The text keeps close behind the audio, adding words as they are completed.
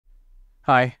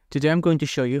Hi, today I'm going to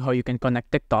show you how you can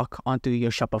connect TikTok onto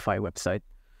your Shopify website.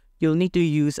 You'll need to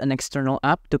use an external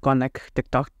app to connect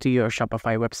TikTok to your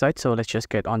Shopify website, so let's just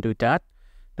get onto that.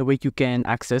 The way you can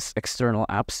access external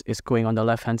apps is going on the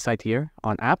left-hand side here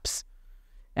on Apps,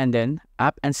 and then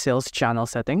App and Sales Channel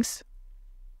Settings,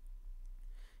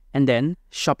 and then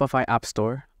Shopify App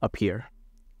Store up here.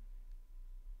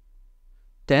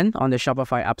 Then on the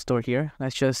Shopify App Store here,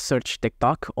 let's just search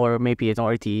TikTok, or maybe it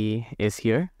already is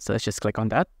here. So let's just click on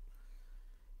that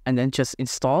and then just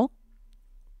install.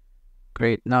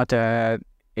 Great. Now that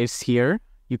it's here,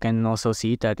 you can also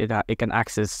see that it can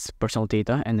access personal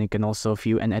data, and it can also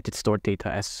view and edit stored data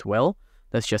as well.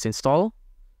 Let's just install.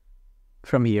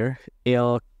 From here,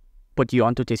 it'll put you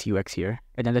onto this UX here,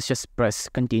 and then let's just press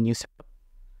continue,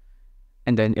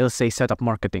 and then it'll say setup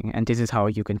marketing, and this is how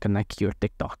you can connect your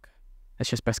TikTok. Let's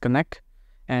just press connect,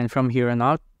 and from here on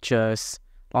out, just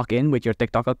log in with your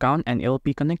TikTok account and it'll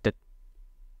be connected.